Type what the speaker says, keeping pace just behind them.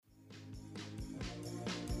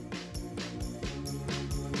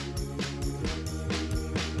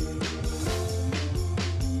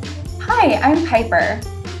Hi, I'm Piper.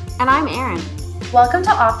 And I'm Erin. Welcome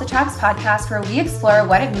to Off the Tracks podcast, where we explore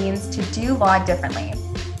what it means to do law differently.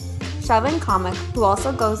 Shevin Comic, who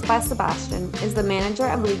also goes by Sebastian, is the manager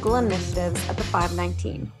of legal initiatives at the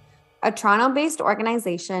 519, a Toronto-based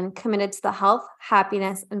organization committed to the health,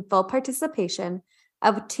 happiness, and full participation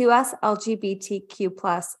of 2S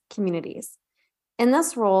LGBTQ+ communities. In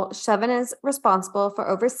this role, Shevin is responsible for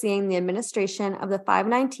overseeing the administration of the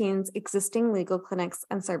 519's existing legal clinics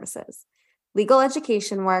and services, legal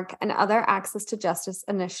education work, and other access to justice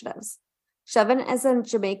initiatives. Shevin is a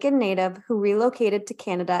Jamaican native who relocated to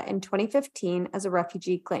Canada in 2015 as a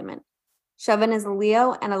refugee claimant. Shevin is a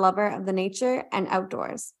Leo and a lover of the nature and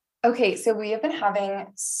outdoors. Okay, so we have been having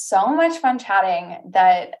so much fun chatting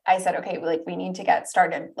that I said, okay, we need to get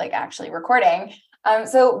started, actually recording.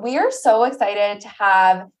 So we are so excited to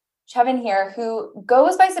have Shevin here, who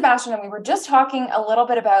goes by Sebastian, and we were just talking a little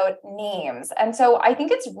bit about names. And so I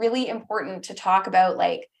think it's really important to talk about,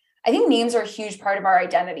 I think names are a huge part of our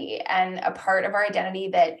identity, and a part of our identity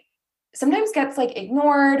that sometimes gets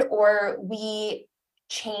ignored, or we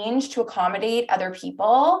change to accommodate other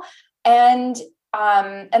people, and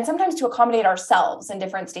sometimes to accommodate ourselves in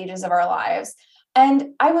different stages of our lives.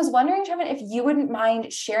 And I was wondering, Shevin, if you wouldn't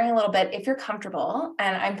mind sharing a little bit, if you're comfortable,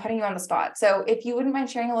 and I'm putting you on the spot. So if you wouldn't mind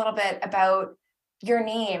sharing a little bit about your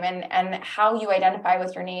name and how you identify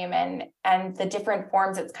with your name, and the different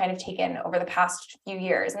forms it's kind of taken over the past few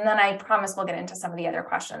years. And then I promise we'll get into some of the other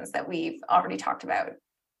questions that we've already talked about.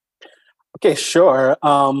 Okay, sure.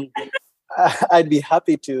 I'd be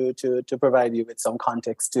happy to provide you with some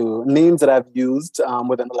context to names that I've used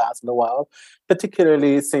within the last little while,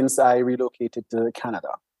 particularly since I relocated to Canada.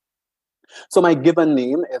 So my given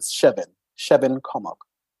name is Shevin Comic.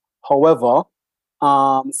 However,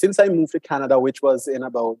 since I moved to Canada, which was in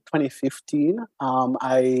about 2015,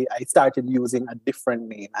 I started using a different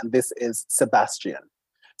name, and this is Sebastian.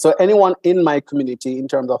 So anyone in my community, in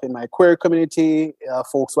terms of in my queer community,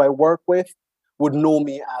 folks who I work with, would know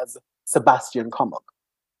me as Sebastian Comic.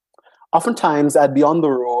 Oftentimes, I'd be on the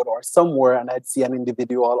road or somewhere, and I'd see an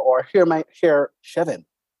individual or hear Shevin.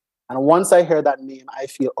 And once I hear that name, I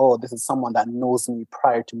feel, oh, this is someone that knows me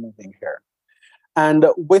prior to moving here. And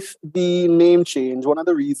with the name change, one of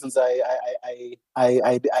the reasons I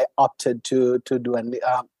opted to do an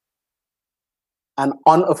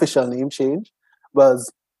unofficial name change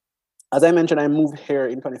was, as I mentioned, I moved here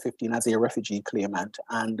in 2015 as a refugee claimant.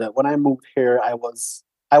 And when I moved here, I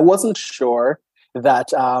wasn't sure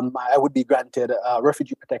that I would be granted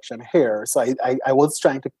refugee protection here. So I was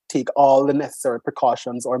trying to take all the necessary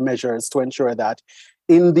precautions or measures to ensure that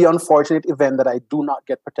in the unfortunate event that I do not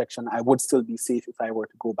get protection, I would still be safe if I were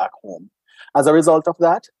to go back home. As a result of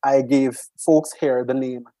that, I gave folks here the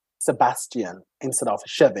name Sebastian instead of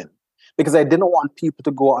Shevin, because I didn't want people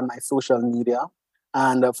to go on my social media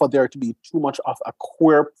and for there to be too much of a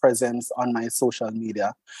queer presence on my social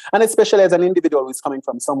media. And especially as an individual who's coming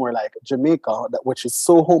from somewhere like Jamaica, which is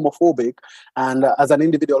so homophobic, and as an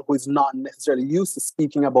individual who is not necessarily used to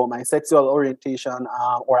speaking about my sexual orientation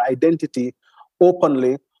or identity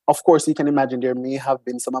openly, of course, you can imagine there may have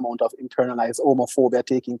been some amount of internalized homophobia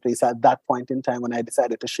taking place at that point in time when I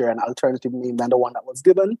decided to share an alternative name than the one that was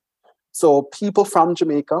given. So people from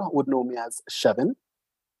Jamaica would know me as Shevin,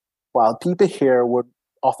 while people here would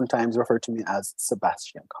oftentimes refer to me as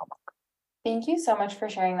Sebastian Comic. Thank you so much for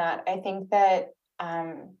sharing that. I think that,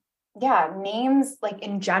 names,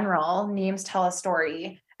 in general, names tell a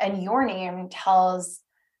story. And your name tells,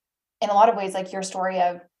 in a lot of ways, your story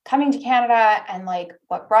of coming to Canada and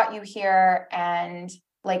what brought you here, and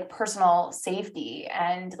personal safety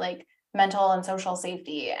and mental and social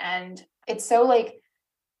safety. And it's so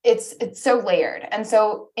it's so layered. And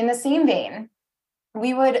so in the same vein,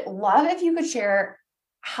 we would love if you could share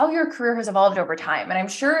how your career has evolved over time. And I'm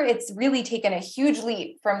sure it's really taken a huge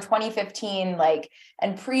leap from 2015,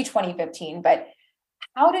 and pre-2015, but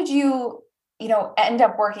how did you end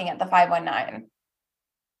up working at the 519?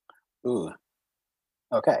 Ooh.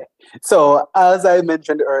 Okay. So as I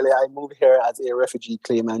mentioned earlier, I moved here as a refugee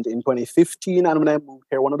claimant in 2015. And when I moved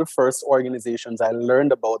here, one of the first organizations I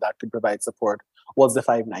learned about that could provide support was the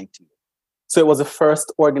 519. So it was the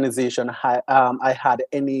first organization I had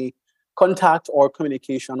any contact or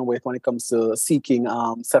communication with when it comes to seeking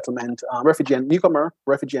settlement, refugee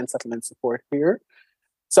and settlement support here.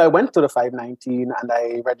 So I went to the 519 and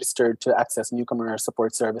I registered to access newcomer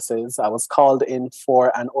support services. I was called in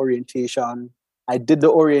for an orientation. I did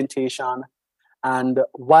the orientation. And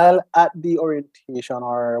while at the orientation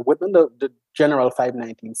or within the general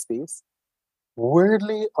 519 space,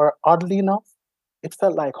 weirdly or oddly enough, it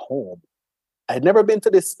felt like home. I'd never been to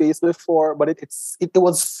this space before, but it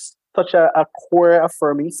was such a core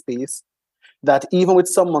affirming space that even with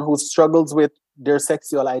someone who struggles with their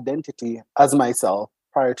sexual identity, as myself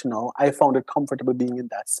prior to now, I found it comfortable being in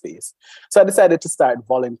that space. So I decided to start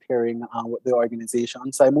volunteering with the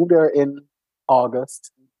organization. So I moved there in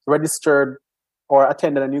August, registered or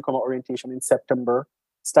attended a newcomer orientation in September,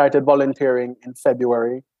 started volunteering in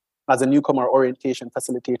February as a newcomer orientation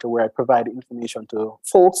facilitator, where I provide information to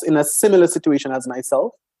folks in a similar situation as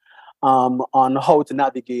myself on how to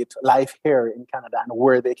navigate life here in Canada and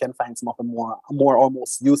where they can find some of the more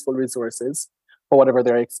almost useful resources for whatever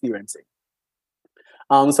they're experiencing.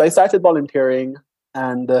 So I started volunteering,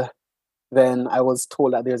 and then I was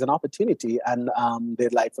told that there's an opportunity, and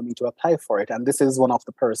they'd like for me to apply for it. And this is one of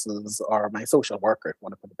the persons, or my social worker, if you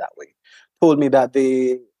want to put it that way, told me that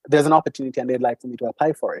there's an opportunity and they'd like for me to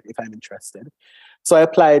apply for it if I'm interested. So I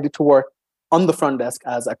applied to work on the front desk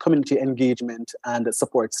as a community engagement and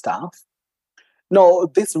support staff. Now,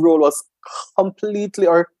 this role was completely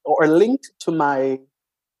or linked to my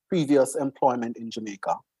previous employment in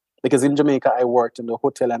Jamaica. Because in Jamaica, I worked in the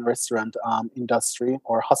hotel and restaurant industry,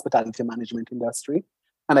 or hospitality management industry.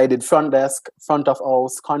 And I did front desk, front of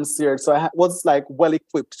house, concierge. So I was like well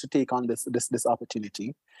equipped to take on this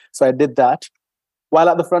opportunity. So I did that. While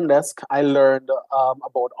at the front desk, I learned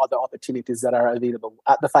about other opportunities that are available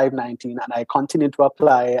at the 519, and I continued to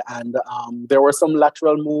apply. And there were some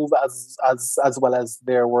lateral move as well as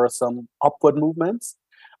there were some upward movements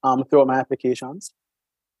throughout my applications.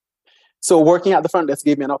 So working at the front desk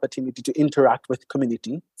gave me an opportunity to interact with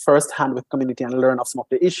community, firsthand with community, and learn of some of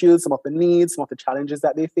the issues, some of the needs, some of the challenges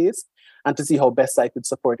that they face, and to see how best I could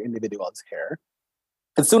support individuals here.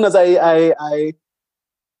 As soon as I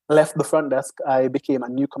left the front desk, I became a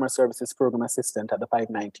newcomer services program assistant at the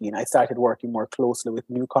 519. I started working more closely with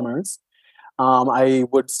newcomers. I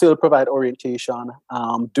would still provide orientation,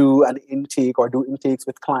 do intakes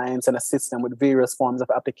with clients, and assist them with various forms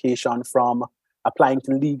of application, from applying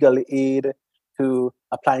to legal aid to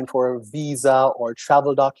applying for a visa or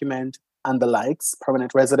travel document and the likes,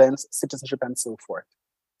 permanent residence, citizenship, and so forth.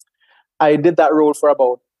 I did that role for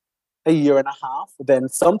about a year and a half. Then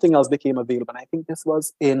something else became available, and I think this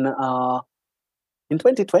was in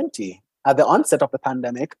 2020, at the onset of the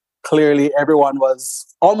pandemic. Clearly,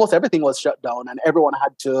 almost everything was shut down, and everyone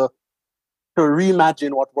had to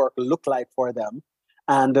reimagine what work looked like for them.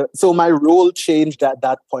 And so my role changed at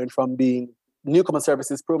that point from being newcomer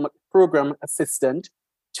services program assistant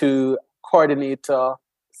to coordinator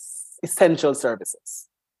essential services.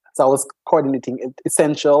 So I was coordinating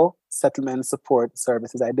essential settlement support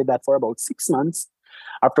services. I did that for about 6 months,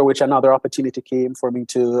 after which another opportunity came for me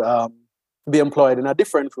to be employed in a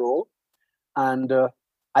different role. And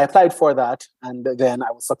I applied for that, and then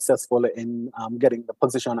I was successful in getting the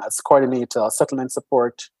position as coordinator, settlement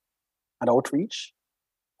support and outreach.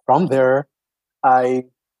 From there,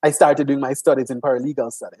 I started doing my studies in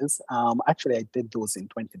paralegal studies. Actually, I did those in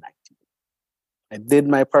 2019. I did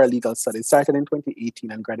my paralegal studies, started in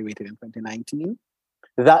 2018 and graduated in 2019.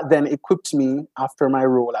 That then equipped me, after my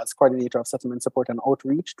role as coordinator of settlement support and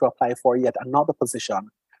outreach, to apply for yet another position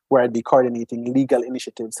where I'd be coordinating legal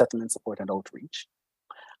initiatives, settlement support, and outreach.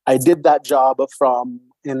 I did that job for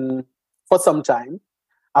some time,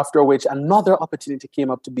 after which another opportunity came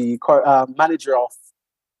up to be manager of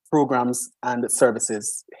programs and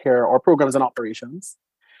services here, or programs and operations.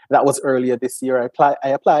 That was earlier this year. I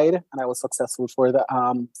applied, and I was successful for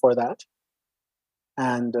that.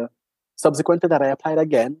 And subsequent to that, I applied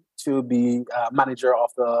again to be manager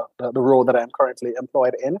of the role that I'm currently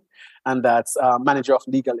employed in, and that's manager of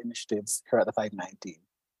legal initiatives here at the 519.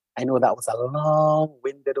 I know that was a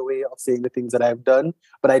long-winded way of saying the things that I've done,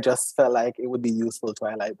 but I just felt like it would be useful to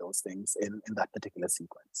highlight those things in that particular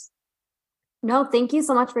sequence. No, thank you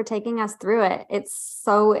so much for taking us through it. It's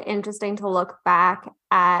so interesting to look back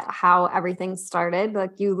at how everything started.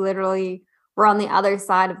 Like, you literally were on the other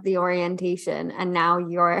side of the orientation, and now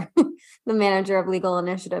you're the manager of legal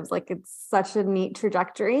initiatives. Like, it's such a neat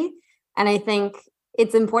trajectory. And I think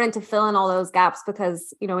it's important to fill in all those gaps,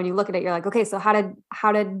 because, you know, when you look at it, you're like, okay, so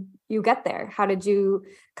how did you get there? How did you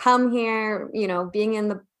come here, you know, being in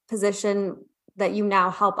the position that you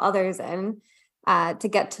now help others in, to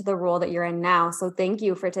get to the role that you're in now? So thank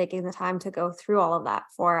you for taking the time to go through all of that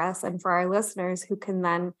for us and for our listeners, who can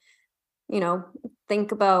then, you know,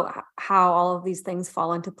 think about how all of these things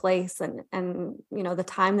fall into place, and you know, the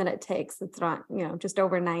time that it takes. It's not, you know, just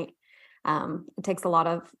overnight. It takes a lot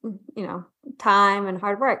of, you know, time and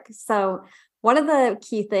hard work. So one of the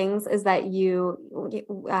key things is that you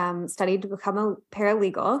studied to become a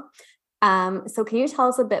paralegal. So can you tell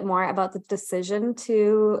us a bit more about the decision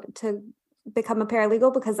to become a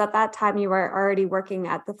paralegal? Because at that time you were already working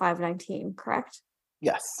at the 519, correct?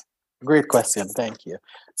 Yes. Great question. Thank you.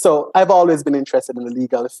 So I've always been interested in the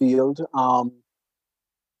legal field.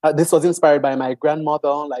 This was inspired by my grandmother.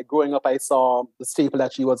 Like growing up, I saw the staple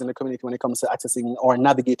that she was in the community when it comes to accessing or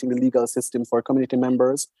navigating the legal system for community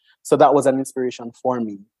members. So that was an inspiration for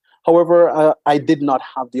me. However, I did not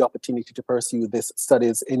have the opportunity to pursue this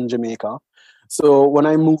studies in Jamaica. So when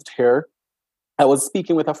I moved here, I was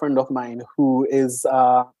speaking with a friend of mine who is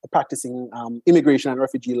a practicing immigration and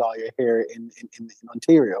refugee lawyer here in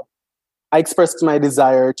Ontario. I expressed my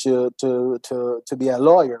desire to be a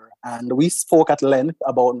lawyer, and we spoke at length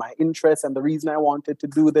about my interests and the reason I wanted to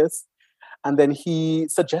do this. And then he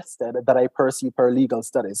suggested that I pursue paralegal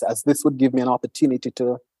studies, as this would give me an opportunity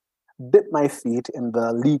to dip my feet in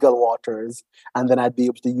the legal waters, and then I'd be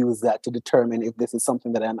able to use that to determine if this is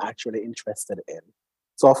something that I'm actually interested in.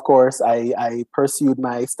 So, of course, I pursued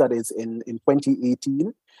my studies in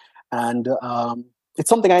 2018, and it's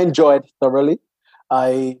something I enjoyed thoroughly.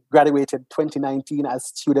 I graduated 2019 as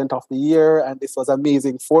Student of the Year, and this was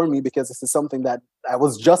amazing for me because this is something that I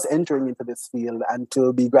was just entering into this field, and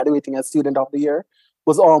to be graduating as Student of the Year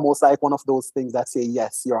was almost like one of those things that say,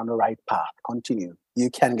 yes, you're on the right path, continue, you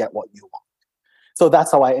can get what you want. So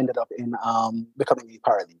that's how I ended up in becoming a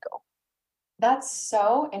paralegal. That's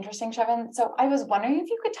so interesting, Shevin. So I was wondering if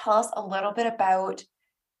you could tell us a little bit about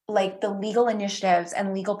like the legal initiatives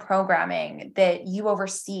and legal programming that you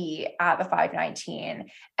oversee at the 519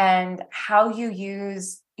 and how you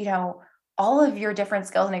use, all of your different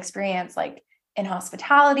skills and experience, like in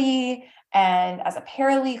hospitality and as a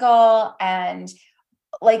paralegal. And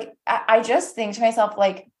like, I just think to myself,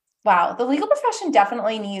 like, wow, the legal profession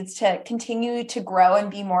definitely needs to continue to grow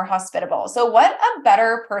and be more hospitable. So what a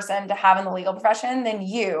better person to have in the legal profession than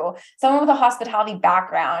you, someone with a hospitality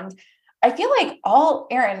background. I feel like all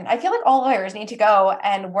lawyers need to go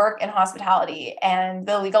and work in hospitality, and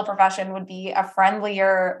the legal profession would be a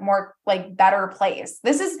friendlier, more like better place.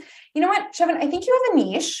 This is, you know what, Shevin, I think you have a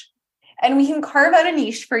niche, and we can carve out a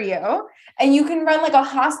niche for you, and you can run like a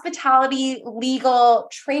hospitality legal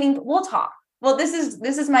training. We'll talk. Well, this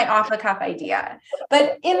is my off the cuff idea.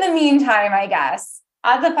 But in the meantime, I guess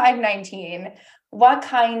at the 519, what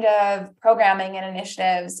kind of programming and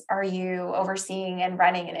initiatives are you overseeing and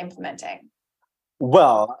running and implementing?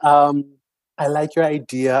 Well, I like your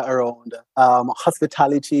idea around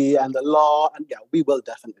hospitality and the law, and yeah, we will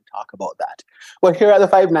definitely talk about that. But here at the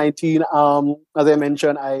 519, as I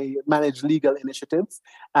mentioned, I manage legal initiatives,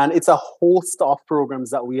 and it's a host of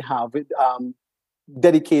programs that we have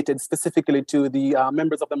dedicated specifically to the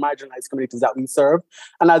members of the marginalized communities that we serve.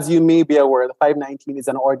 And as you may be aware, the 519 is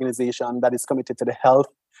an organization that is committed to the health,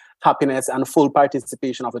 happiness, and full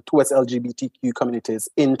participation of the 2S LGBTQ communities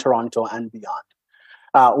in Toronto and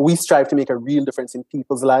beyond. We strive to make a real difference in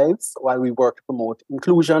people's lives while we work to promote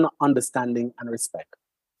inclusion, understanding, and respect.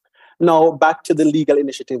 Now, back to the legal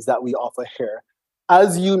initiatives that we offer here.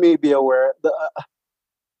 As you may be aware,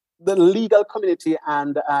 the legal community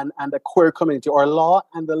and the queer community, or law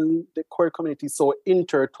and the queer community, is so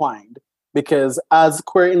intertwined, because as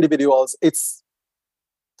queer individuals,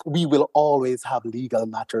 we will always have legal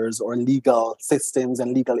matters or legal systems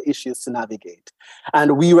and legal issues to navigate.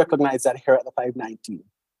 And we recognize that here at the 519.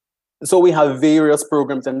 So we have various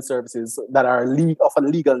programs and services that are of a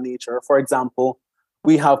legal nature. For example,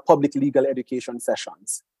 we have public legal education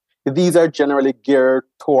sessions. These are generally geared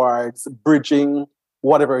towards bridging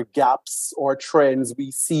whatever gaps or trends we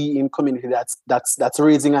see in community that's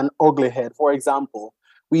raising an ugly head. For example,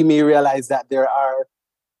 we may realize that there are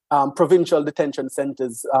provincial detention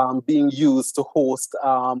centers being used to host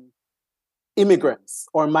immigrants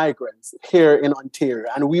or migrants here in Ontario.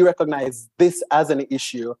 And we recognize this as an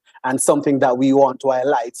issue and something that we want to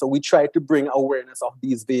highlight. So we try to bring awareness of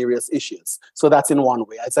these various issues. So that's in one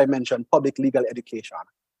way. As I mentioned, public legal education.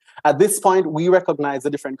 At this point, we recognize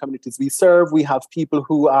the different communities we serve. We have people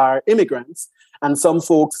who are immigrants, and some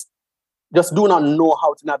folks just do not know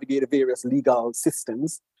how to navigate the various legal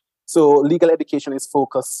systems. So legal education is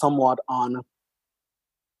focused somewhat on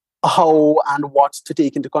how and what to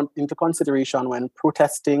take into consideration when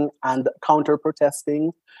protesting and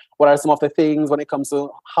counter-protesting. What are some of the things when it comes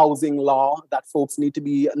to housing law that folks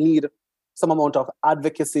need some amount of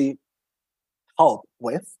advocacy help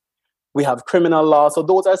with? We have criminal law. So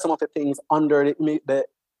those are some of the things under the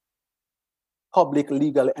public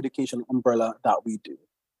legal education umbrella that we do.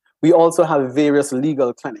 We also have various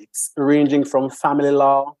legal clinics ranging from family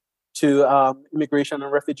law to immigration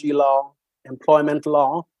and refugee law, employment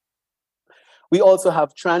law. We also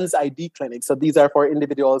have trans ID clinics. So these are for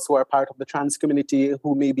individuals who are part of the trans community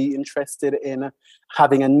who may be interested in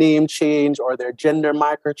having a name change or their gender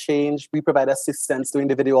marker change. We provide assistance to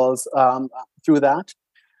individuals through that.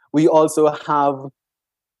 We also have,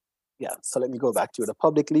 so let me go back to the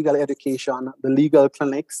public legal education, the legal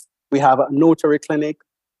clinics. We have a notary clinic.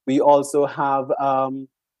 We also have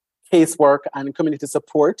casework and community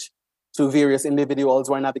support to various individuals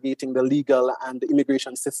who are navigating the legal and the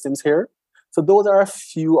immigration systems here. So those are a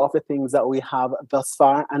few of the things that we have thus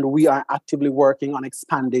far, and we are actively working on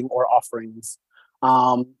expanding our offerings.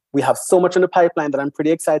 We have so much in the pipeline that I'm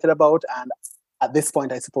pretty excited about, and at this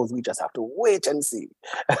point, I suppose we just have to wait and see.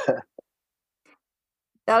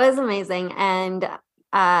 That is amazing. And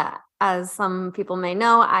as some people may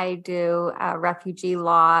know, I do refugee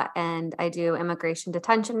law and I do immigration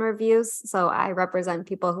detention reviews. So I represent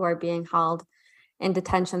people who are being held in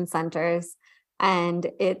detention centers. And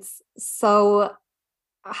it's so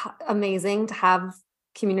amazing to have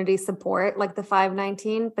community support like the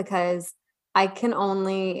 519, because I can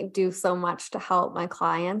only do so much to help my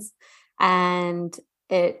clients. And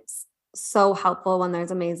it's so helpful when there's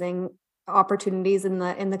amazing opportunities in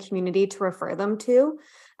the community to refer them to,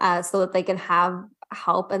 so that they can have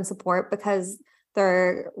help and support, because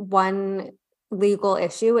their one legal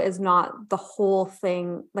issue is not the whole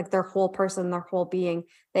thing, like their whole person, their whole being.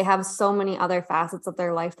 They have so many other facets of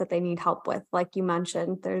their life that they need help with. Like you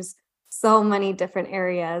mentioned, there's so many different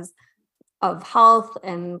areas of health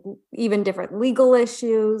and even different legal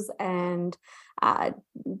issues and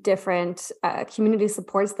different community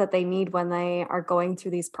supports that they need when they are going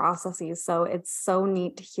through these processes. So it's so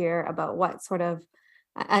neat to hear about what sort of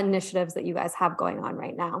initiatives that you guys have going on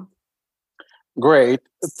right now. Great,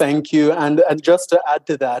 thank you. And just to add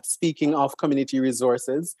to that, speaking of community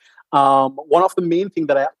resources, one of the main things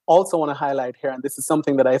that I also want to highlight here, and this is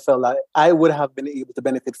something that I felt like I would have been able to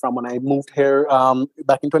benefit from when I moved here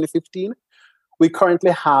back in 2015, we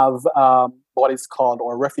currently have what is called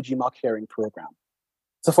our refugee mock hearing program.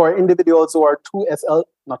 So for individuals who are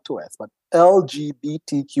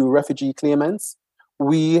LGBTQ refugee claimants,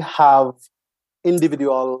 we have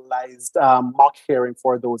individualized mock hearing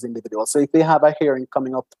for those individuals. So if they have a hearing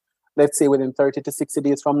coming up, let's say within 30 to 60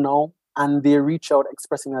 days from now, and they reach out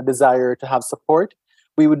expressing a desire to have support,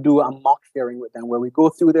 we would do a mock hearing with them where we go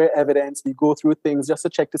through their evidence, we go through things just to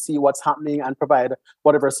check to see what's happening and provide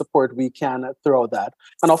whatever support we can throughout that.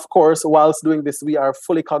 And of course, whilst doing this, we are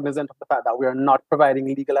fully cognizant of the fact that we are not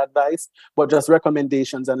providing legal advice, but just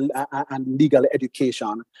recommendations and legal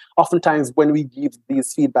education. Oftentimes, when we give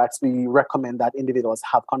these feedbacks, we recommend that individuals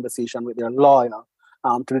have conversation with their lawyer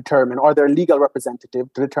to determine, or their legal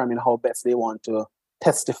representative to determine how best they want to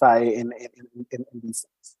testify in these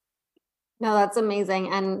things. No, that's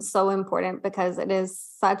amazing and so important, because it is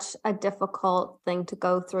such a difficult thing to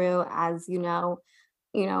go through, as you know,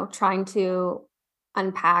 trying to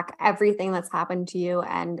unpack everything that's happened to you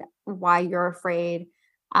and why you're afraid.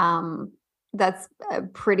 That's a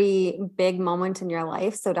pretty big moment in your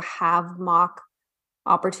life. So to have mock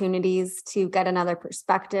opportunities to get another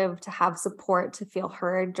perspective, to have support, to feel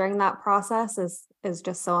heard during that process is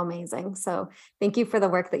just so amazing. So thank you for the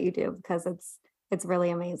work that you do, because it's really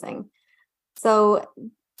amazing. So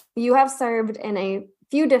you have served in a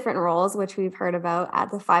few different roles, which we've heard about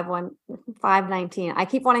at the 519. I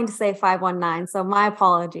keep wanting to say 519, so my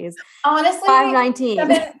apologies. Honestly, 519.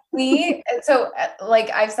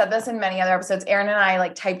 Like I've said this in many other episodes, Erin and I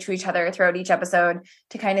like type to each other throughout each episode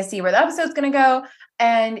to kind of see where the episode's going to go.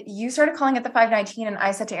 And you started calling it the 519. And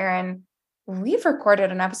I said to Erin, we've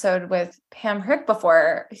recorded an episode with Pam Hrick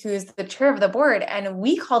before, who's the chair of the board, and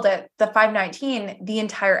we called it the 519 the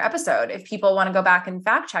entire episode, if people want to go back and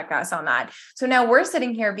fact check us on that. So now we're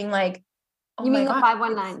sitting here being like, oh, you mean the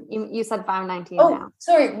 519? You said 519 now. Now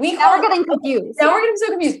Sorry. Now we're getting confused. Now we're getting so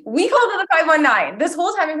confused. We called it the 519. This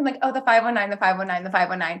whole time we've been like, oh, the 519, the 519, the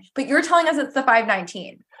 519. But you're telling us it's the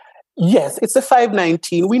 519. Yes, it's a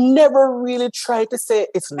 519. We never really tried to say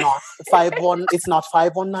it's not 51, it's not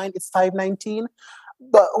 519, it's 519.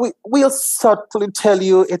 But we'll subtly tell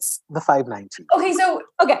you it's the 519. Okay.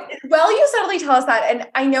 Well, you subtly tell us that. And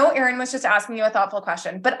I know Erin was just asking you a thoughtful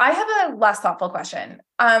question, but I have a less thoughtful question,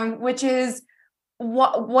 which is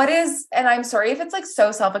what is, and I'm sorry if it's like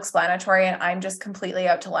so self-explanatory and I'm just completely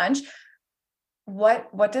out to lunch.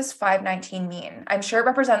 What does 519 mean? I'm sure it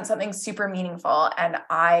represents something super meaningful, and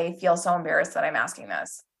I feel so embarrassed that I'm asking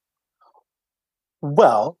this.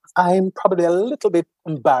 Well, I'm probably a little bit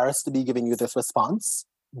embarrassed to be giving you this response,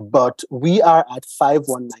 but we are at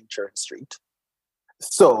 519 Church Street.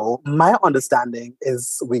 So my understanding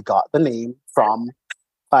is we got the name from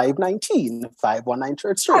 519, 519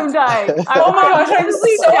 Church Street. I'm dying. Oh my gosh, I'm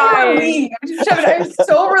so dying. relieved. Shannon, I'm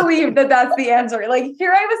so relieved that that's the answer. Like,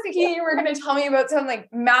 here I was thinking you were going to tell me about some like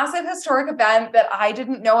massive historic event that I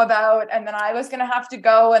didn't know about, and then I was going to have to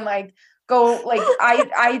go and I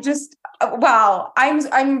just wow.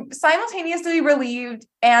 I'm simultaneously relieved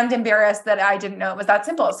and embarrassed that I didn't know it was that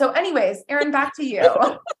simple. So, anyways, Erin, back to you.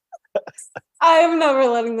 I'm never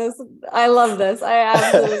letting this. I love this. I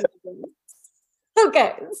absolutely love this.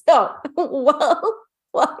 Okay, so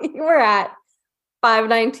while you were at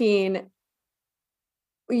 519,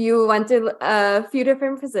 you went through a few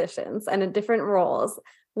different positions and in different roles.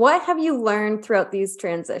 What have you learned throughout these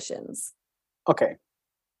transitions? Okay.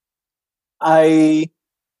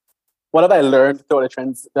 What have I learned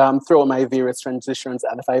through my various transitions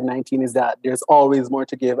at the 519 is that there's always more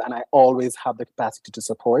to give, and I always have the capacity to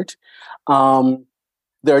support.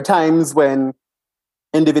 There are times when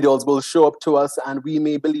individuals will show up to us and we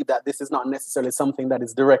may believe that this is not necessarily something that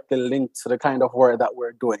is directly linked to the kind of work that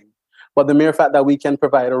we're doing. But the mere fact that we can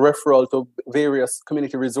provide a referral to various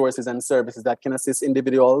community resources and services that can assist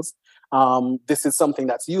individuals, this is something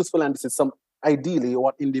that's useful, and this is ideally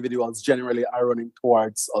what individuals generally are running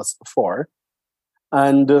towards us for.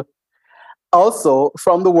 And also,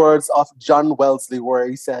 from the words of John Wellesley, where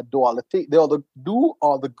he said, do all the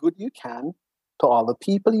good you can to all the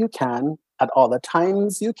people you can, at all the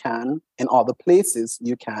times you can, in all the places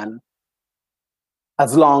you can,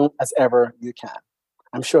 as long as ever you can.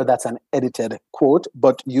 I'm sure that's an edited quote,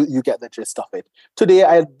 but you get the gist of it. Today,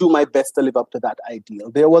 I do my best to live up to that ideal.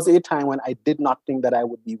 There was a time when I did not think that I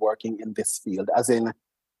would be working in this field, as in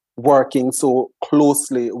working so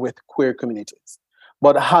closely with queer communities.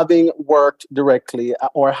 But having worked directly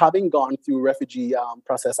or having gone through refugee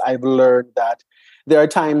process, I've learned that there are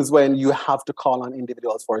times when you have to call on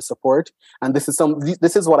individuals for support. And this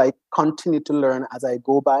is what I continue to learn as I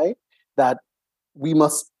go by, that we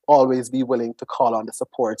must always be willing to call on the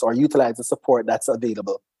support or utilize the support that's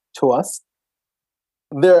available to us.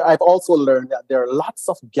 I've also learned that there are lots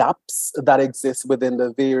of gaps that exist within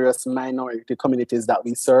the various minority communities that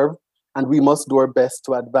we serve. And we must do our best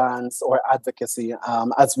to advance our advocacy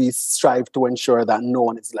as we strive to ensure that no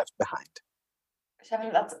one is left behind.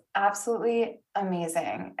 Shannon, that's absolutely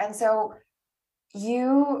amazing. And so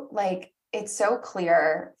it's so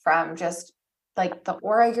clear from just like the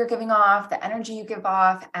aura you're giving off, the energy you give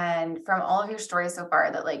off, and from all of your stories so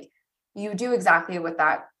far that like you do exactly what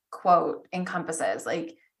that quote encompasses.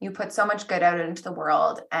 Like, you put so much good out into the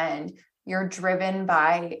world, and you're driven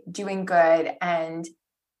by doing good and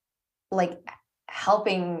like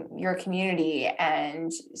helping your community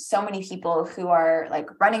and so many people who are like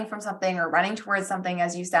running from something or running towards something,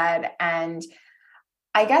 as you said. And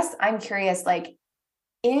I guess I'm curious, like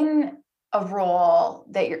in the role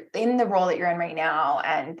that you're in right now,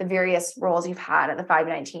 and the various roles you've had at the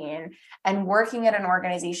 519, and working at an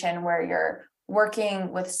organization where you're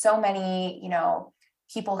working with so many,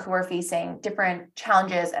 people who are facing different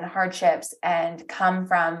challenges and hardships and come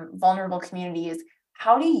from vulnerable communities.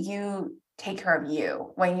 How do you take care of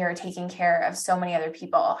you when you're taking care of so many other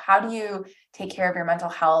people? How do you take care of your mental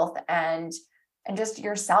health and just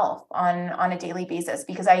yourself on a daily basis?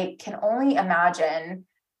 Because I can only imagine,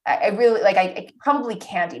 I probably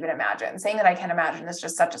can't even imagine. Saying that I can't imagine is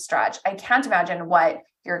just such a stretch. I can't imagine what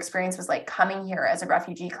your experience was like coming here as a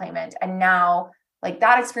refugee claimant, and now like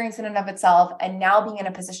that experience in and of itself, and now being in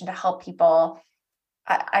a position to help people.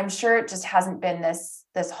 I'm sure it just hasn't been this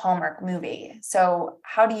Hallmark movie. So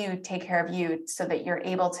how do you take care of you so that you're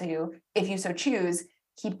able to, if you so choose,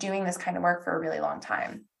 keep doing this kind of work for a really long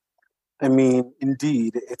time? I mean,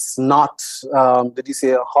 indeed, it's not, did you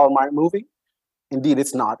say a Hallmark movie? Indeed,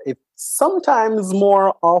 it's not. It's sometimes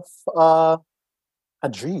more of a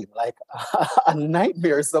dream, like a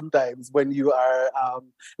nightmare sometimes when you are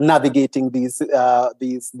navigating these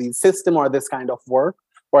system or this kind of work,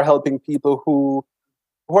 or helping people who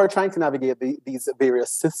are trying to navigate these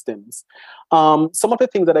various systems. Some of the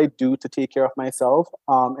things that I do to take care of myself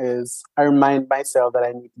is I remind myself that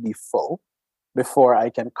I need to be full before I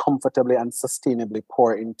can comfortably and sustainably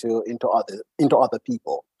pour into other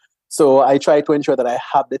people. So I try to ensure that I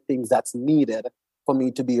have the things that's needed for me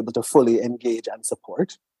to be able to fully engage and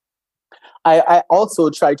support. I also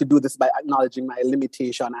try to do this by acknowledging my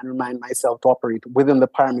limitation and remind myself to operate within the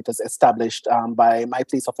parameters established by my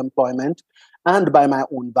place of employment and by my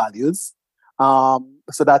own values.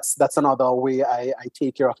 So that's another way I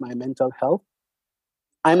take care of my mental health.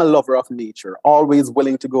 I'm a lover of nature, always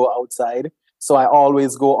willing to go outside. So I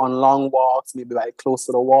always go on long walks, maybe like close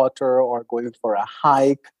to the water or going for a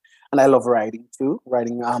hike. And I love riding too,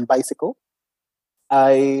 riding bicycle.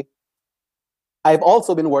 I I've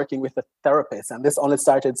also been working with a therapist, and this only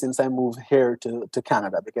started since I moved here to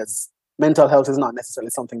Canada, because mental health is not necessarily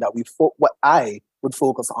something that what I would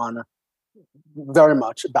focus on very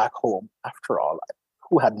much back home. After all,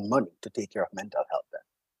 who had money to take care of mental health then?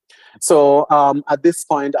 So at this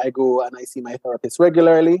point, I go and I see my therapist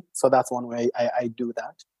regularly. So that's one way I do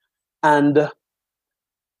that. And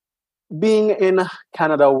being in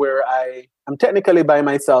Canada, where I am technically by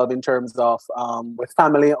myself in terms of with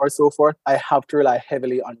family or so forth, I have to rely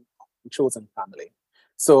heavily on chosen family.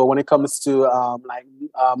 So when it comes to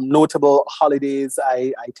notable holidays,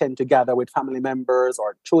 I tend to gather with family members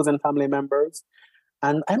or chosen family members.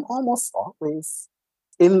 And I'm almost always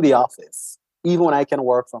in the office, even when I can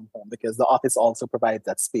work from home, because the office also provides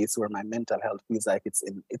that space where my mental health feels like it's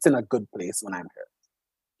in a good place when I'm here.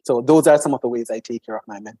 So those are some of the ways I take care of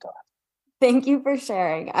my mental health. Thank you for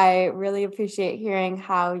sharing. I really appreciate hearing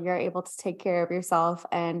how you're able to take care of yourself,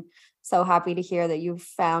 and so happy to hear that you've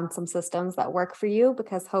found some systems that work for you,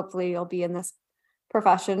 because hopefully you'll be in this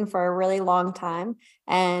profession for a really long time.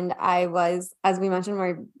 And I was, as we mentioned,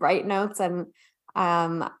 we write notes, and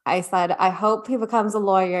I said, I hope he becomes a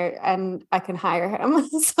lawyer and I can hire him.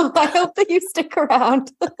 So I hope that you stick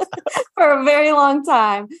around for a very long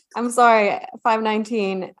time. I'm sorry,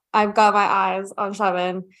 519. I've got my eyes on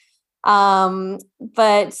Shevin.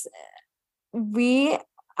 But we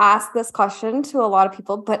ask this question to a lot of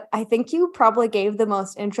people, but I think you probably gave the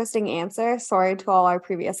most interesting answer. Sorry to all our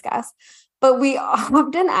previous guests, but we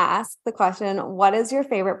often ask the question, what is your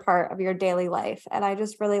favorite part of your daily life? And I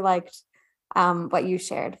just really liked what you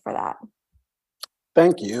shared for that.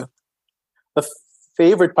 Thank you. The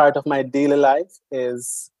favorite part of my daily life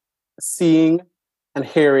is seeing and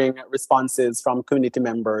hearing responses from community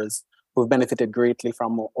members who've benefited greatly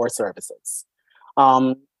from our services.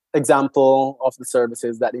 Example of the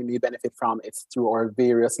services that they may benefit from, it's through our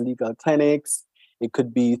various legal clinics. It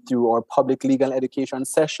could be through our public legal education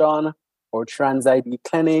session, or trans ID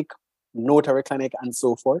clinic, notary clinic, and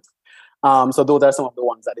so forth. So those are some of the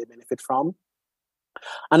ones that they benefit from.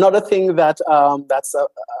 Another thing that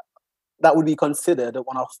that would be considered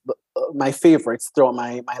one of my favorites throughout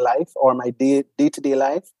my life, or my day-to-day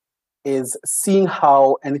life, is seeing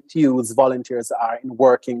how enthused volunteers are in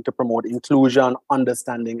working to promote inclusion,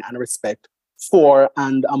 understanding, and respect for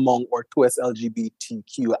and among our 2S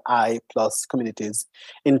LGBTQI plus communities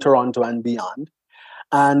in Toronto and beyond.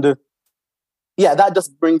 And yeah, that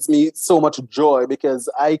just brings me so much joy, because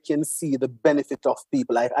I can see the benefit of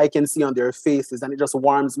people. I can see on their faces, and it just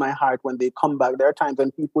warms my heart when they come back. There are times when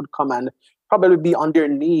people would come and probably be on their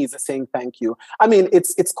knees saying thank you. I mean,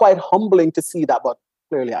 it's quite humbling to see that, but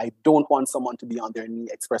clearly I don't want someone to be on their knee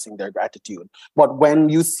expressing their gratitude. But when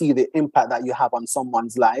you see the impact that you have on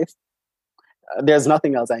someone's life, there's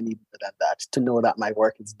nothing else I need than that, to know that my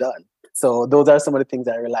work is done. So those are some of the things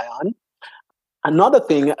I rely on. Another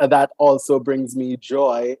thing that also brings me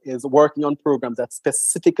joy is working on programs that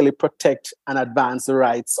specifically protect and advance the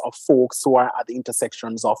rights of folks who are at the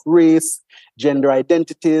intersections of race, gender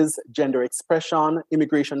identities, gender expression,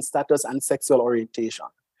 immigration status, and sexual orientation.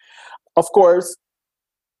 Of course,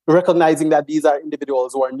 recognizing that these are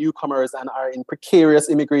individuals who are newcomers and are in precarious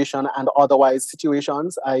immigration and otherwise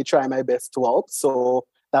situations, I try my best to help. So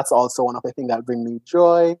that's also one of the things that bring me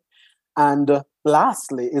joy. And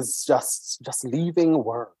lastly is just leaving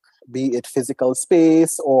work, be it physical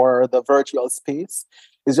space or the virtual space,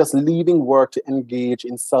 is just leaving work to engage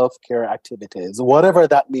in self-care activities, whatever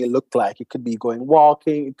that may look like. It could be going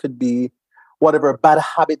walking, it could be whatever bad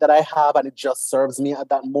habit that I have and it just serves me at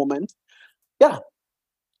that moment. Yeah,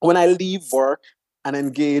 when I leave work and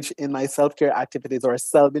engage in my self-care activities or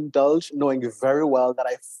self-indulge, knowing very well that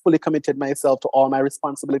I fully committed myself to all my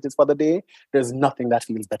responsibilities for the day, there's nothing that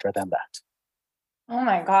feels better than that. Oh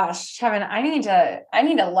my gosh, Kevin, I need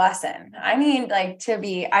a lesson. I need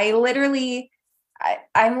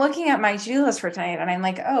I'm looking at my to-do list for tonight and I'm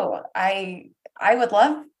like, oh, I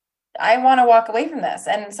want to walk away from this.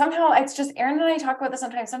 And somehow it's just, Aaron and I talk about this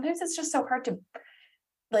sometimes. Sometimes it's just so hard to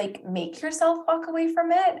like make yourself walk away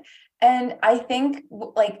from it. And I think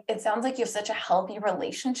like, it sounds like you have such a healthy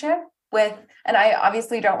relationship with, and I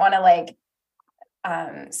obviously don't want to like,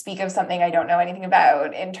 speak of something I don't know anything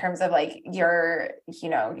about in terms of like your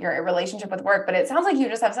relationship with work, but it sounds like you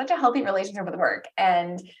just have such a healthy relationship with work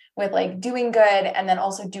and with like doing good and then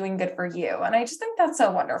also doing good for you. And I just think that's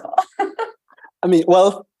so wonderful. I mean,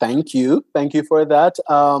 well, thank you. Thank you for that.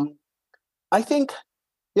 I think,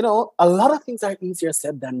 a lot of things are easier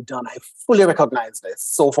said than done. I fully recognize this.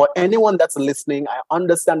 So for anyone that's listening, I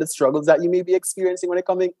understand the struggles that you may be experiencing when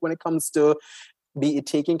it comes to be it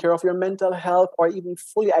taking care of your mental health or even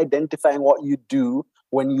fully identifying what you do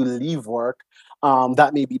when you leave work.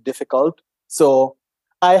 that may be difficult. So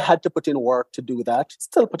I had to put in work to do that,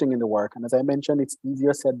 still putting in the work. And as I mentioned, it's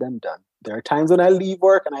easier said than done. There are times when I leave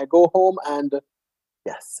work and I go home and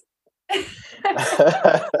yes.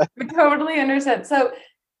 We totally understood. So,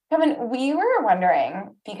 Kevin, we were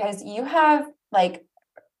wondering, because you have like,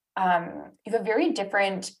 you have a very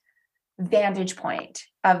different vantage point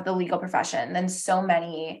of the legal profession than so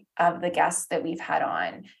many of the guests that we've had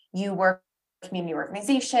on. You work community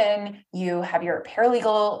organization, you have your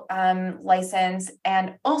paralegal license,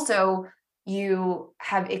 and also you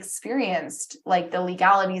have experienced like the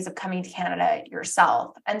legalities of coming to Canada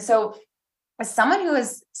yourself. And so as someone who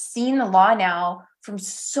has seen the law now from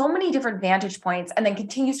so many different vantage points and then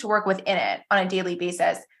continues to work within it on a daily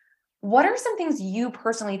basis, what are some things you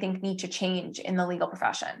personally think need to change in the legal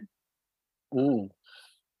profession?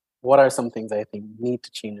 What are some things I think need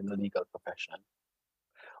to change in the legal profession?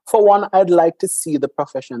 For one, I'd like to see the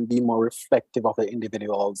profession be more reflective of the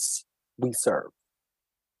individuals we serve.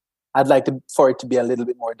 I'd like for it to be a little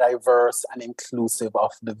bit more diverse and inclusive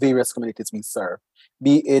of the various communities we serve,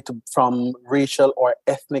 be it from racial or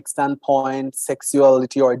ethnic standpoint,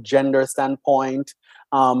 sexuality or gender standpoint.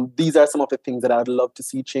 These are some of the things that I'd love to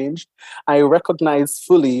see changed. I recognize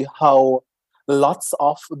fully how lots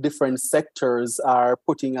of different sectors are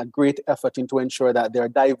putting a great effort into ensure that they're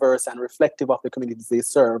diverse and reflective of the communities they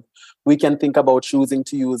serve. We can think about choosing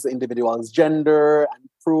to use individuals' gender and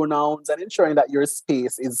pronouns and ensuring that your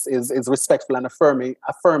space is respectful and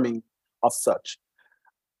affirming of such.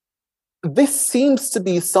 This seems to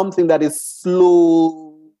be something that is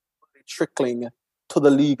slowly trickling to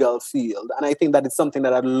the legal field. And I think that is something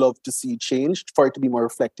that I'd love to see changed for it to be more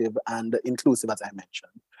reflective and inclusive, as I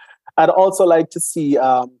mentioned. I'd also like to see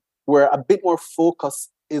where a bit more focus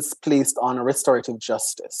is placed on restorative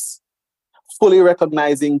justice, fully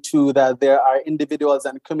recognizing too that there are individuals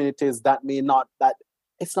and communities that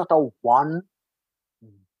it's not a one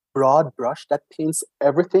broad brush that paints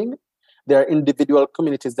everything. There are individual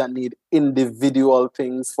communities that need individual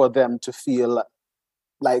things for them to feel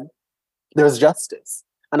like there's justice.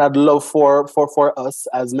 And I'd love for us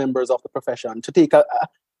as members of the profession to take a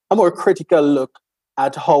more critical look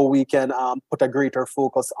at how we can put a greater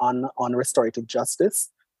focus on restorative justice.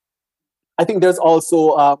 I think there's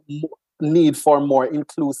also need for more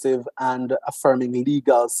inclusive and affirming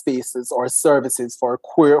legal spaces or services for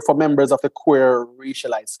members of the queer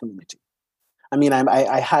racialized community. I mean,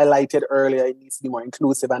 I highlighted earlier it needs to be more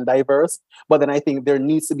inclusive and diverse, but then I think there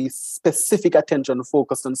needs to be specific attention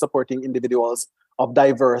focused on supporting individuals of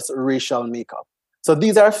diverse racial makeup. So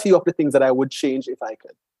these are a few of the things that I would change if I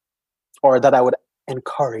could, or that I would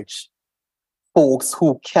encourage folks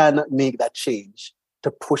who can make that change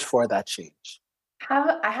to push for that change.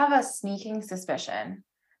 I have a sneaking suspicion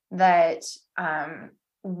that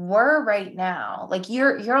we're right now, like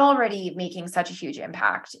you're already making such a huge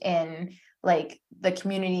impact in like the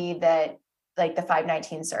community that like the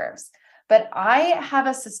 519 serves. But I have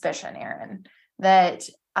a suspicion, Aaron, that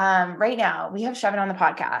right now we have Chevin on the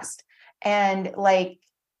podcast, and like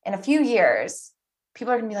in a few years,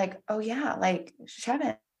 people are gonna be like, oh yeah, like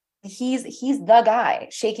Chevin, he's the guy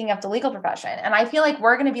shaking up the legal profession. And I feel like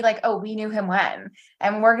we're going to be like, oh, we knew him when,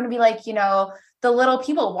 and we're going to be like, you know, the little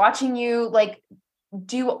people watching you like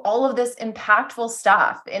do all of this impactful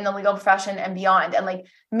stuff in the legal profession and beyond, and like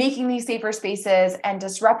making these safer spaces and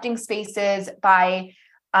disrupting spaces by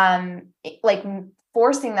like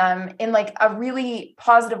forcing them in like a really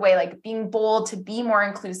positive way, like being bold to be more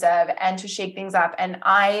inclusive and to shake things up. And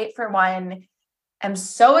I, for one, I'm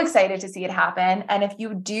so excited to see it happen. And if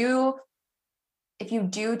you do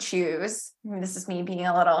choose, I mean, this is me being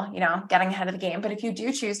a little, you know, getting ahead of the game, but if you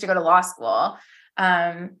do choose to go to law school,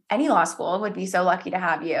 any law school would be so lucky to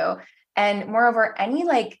have you. And moreover, any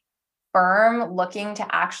like firm looking to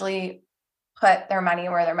actually put their money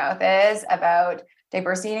where their mouth is about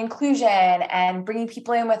diversity and inclusion and bringing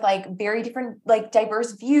people in with like very different, like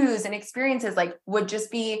diverse views and experiences, like would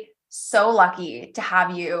just be so lucky to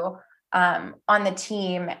have you on the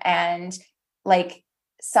team, and like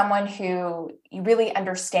someone who really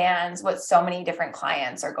understands what so many different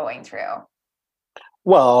clients are going through.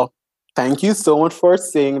 Well, thank you so much for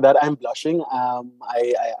saying that. I'm blushing. I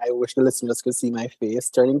wish the listeners could see my face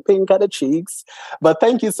turning pink at the cheeks, but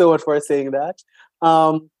thank you so much for saying that.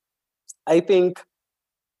 I think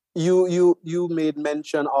you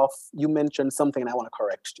mentioned something, and I want to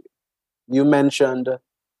correct you. You mentioned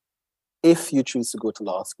if you choose to go to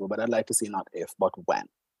law school, but I'd like to say not if, but when.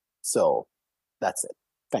 So that's it.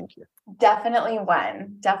 Thank you. Definitely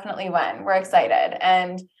when. We're excited.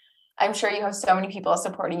 And I'm sure you have so many people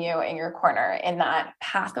supporting you in your corner in that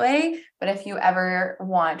pathway. But if you ever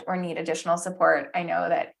want or need additional support, I know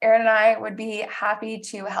that Erin and I would be happy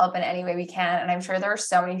to help in any way we can. And I'm sure there are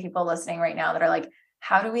so many people listening right now that are like,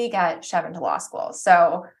 how do we get Chev into law school?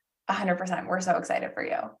 So 100%, we're so excited for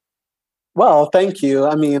you. Well, thank you.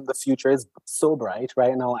 I mean, the future is so bright.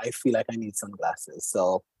 Right now, I feel like I need sunglasses.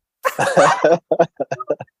 So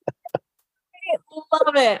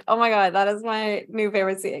Love it. Oh my God. That is my new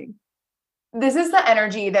favorite saying. This is the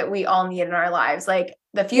energy that we all need in our lives. Like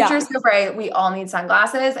the future is so bright. We all need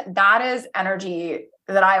sunglasses. That is energy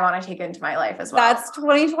that I want to take into my life as well. That's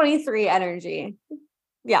 2023 energy.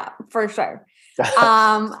 Yeah, for sure.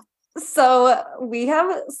 So we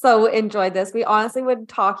have so enjoyed this. We honestly would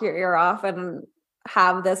talk your ear off and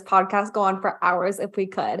have this podcast go on for hours if we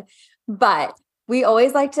could. But we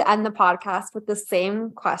always like to end the podcast with the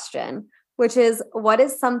same question, which is, what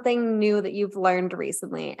is something new that you've learned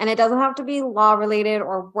recently? And it doesn't have to be law related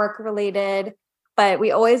or work related, but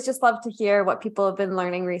we always just love to hear what people have been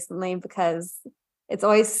learning recently, because it's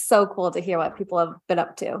always so cool to hear what people have been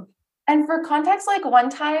up to. And for context, like one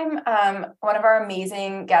time, one of our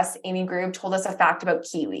amazing guests, Amy Grube, told us a fact about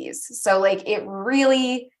kiwis. So like it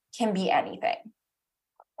really can be anything.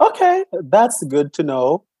 okay, that's good to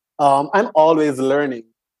know. I'm always learning,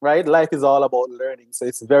 right? Life is all about learning. So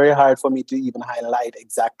it's very hard for me to even highlight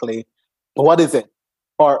exactly what is it,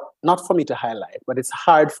 or not for me to highlight, but it's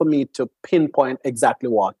hard for me to pinpoint exactly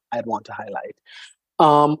what I'd want to highlight.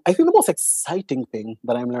 I think the most exciting thing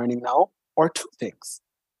that I'm learning now are two things.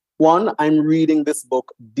 One, I'm reading this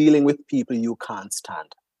book, Dealing with People You Can't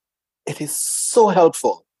Stand. It is so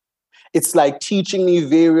helpful. It's like teaching me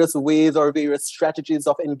various ways or various strategies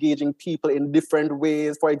of engaging people in different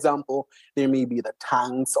ways. For example, there may be the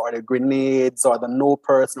tanks or the grenades or the no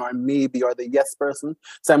person or maybe or the yes person.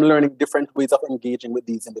 So I'm learning different ways of engaging with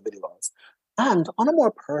these individuals. And on a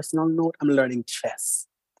more personal note, I'm learning chess.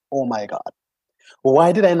 Oh my God.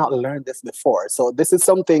 Why did I not learn this before? So this is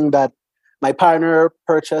something that my partner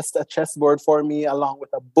purchased a chessboard for me along with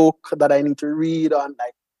a book that I need to read on,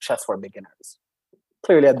 like chess for beginners.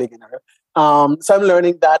 Clearly a beginner. So I'm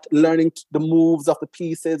learning that, learning the moves of the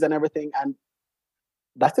pieces and everything. And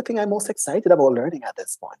that's the thing I'm most excited about learning at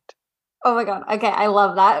this point. Oh my God. Okay. I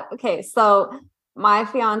love that. Okay. So my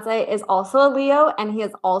fiance is also a Leo, and he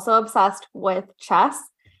is also obsessed with chess.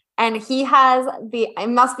 And he has it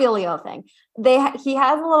must be a Leo thing. He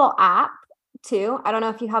has a little app too. I don't know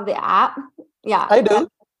if you have the app. Yeah. I do.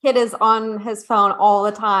 Kid is on his phone all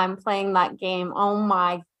the time playing that game. Oh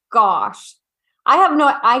my gosh.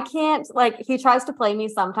 I can't, like, he tries to play me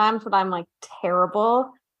sometimes, but I'm like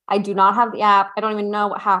terrible. I do not have the app. I don't even know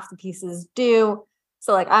what half the pieces do.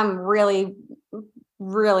 So like, I'm really,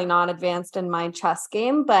 really not advanced in my chess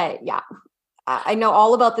game, but yeah, I know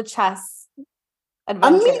all about the chess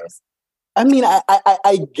adventures. I mean,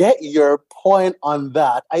 I get your point on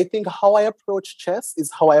that. I think how I approach chess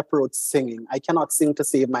is how I approach singing. I cannot sing to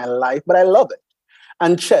save my life, but I love it.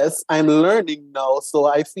 And chess, I'm learning now. So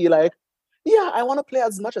I feel like, yeah, I want to play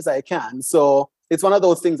as much as I can. So it's one of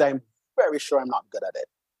those things I'm very sure I'm not good at it,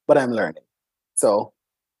 but I'm learning. So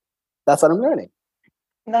that's what I'm learning.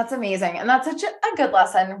 That's amazing. And that's such a good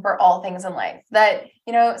lesson for all things in life, that,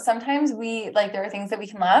 you know, sometimes there are things that we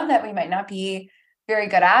can love that we might not be very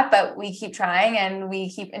good at, but we keep trying and we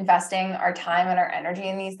keep investing our time and our energy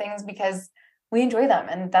in these things because we enjoy them.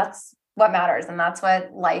 And that's what matters. And that's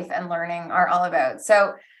what life and learning are all about.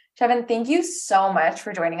 So Chevin, thank you so much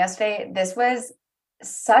for joining us today. This was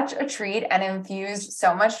such a treat and infused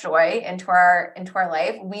so much joy into our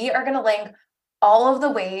life. We are going to link all of the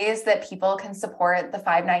ways that people can support the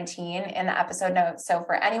 519 in the episode notes. So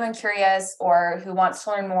for anyone curious or who wants to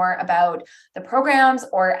learn more about the programs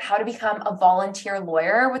or how to become a volunteer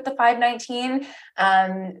lawyer with the 519,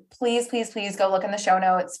 please go look in the show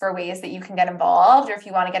notes for ways that you can get involved, or if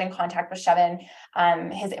you want to get in contact with Chevin,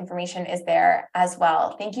 his information is there as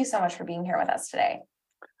well. Thank you so much for being here with us today.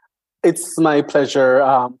 It's my pleasure,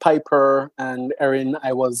 Piper and Erin.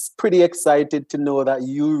 I was pretty excited to know that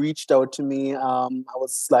you reached out to me. I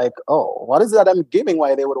was like, oh, what is that I'm giving?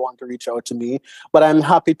 Why they would want to reach out to me? But I'm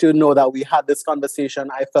happy to know that we had this conversation.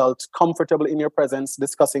 I felt comfortable in your presence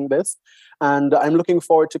discussing this. And I'm looking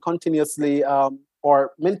forward to continuously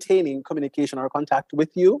or maintaining communication or contact with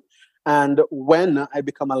you. And when I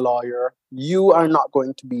become a lawyer, you are not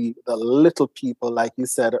going to be the little people like you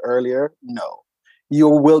said earlier. No. You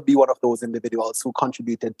will be one of those individuals who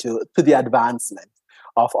contributed to the advancement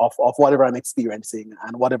of whatever I'm experiencing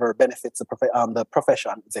and whatever benefits the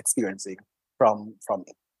profession is experiencing from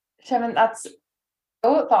me. Chevin, that's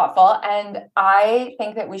thoughtful. And I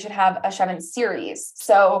think that we should have a Shevin series.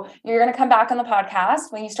 So you're going to come back on the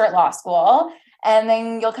podcast when you start law school. And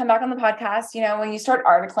then you'll come back on the podcast, when you start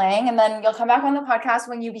articling, and then you'll come back on the podcast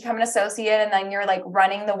when you become an associate, and then you're like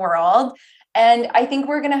running the world. And I think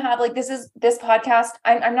we're going to have this podcast.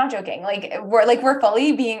 I'm not joking. We're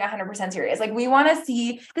fully being 100% serious. Like, we want to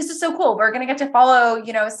see, this is so cool. We're going to get to follow,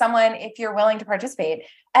 someone, if you're willing to participate,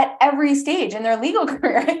 at every stage in their legal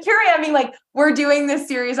career. Here I am being like, we're doing this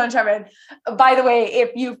series on Shevin, by the way,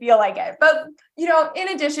 if you feel like it. But, in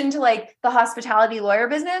addition to like the hospitality lawyer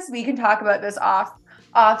business, we can talk about this off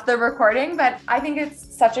the recording, but I think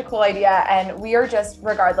it's such a cool idea. And we are just,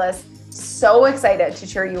 regardless, so excited to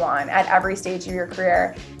cheer you on at every stage of your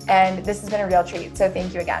career. And this has been a real treat. So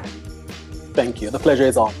thank you again. Thank you. The pleasure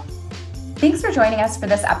is all. Thanks for joining us for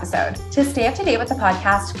this episode. To stay up to date with the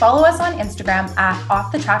podcast, follow us on Instagram at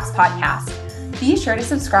Off the Tracks Podcast. Be sure to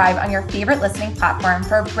subscribe on your favorite listening platform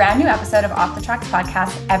for a brand new episode of Off the Tracks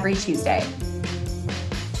Podcast every Tuesday.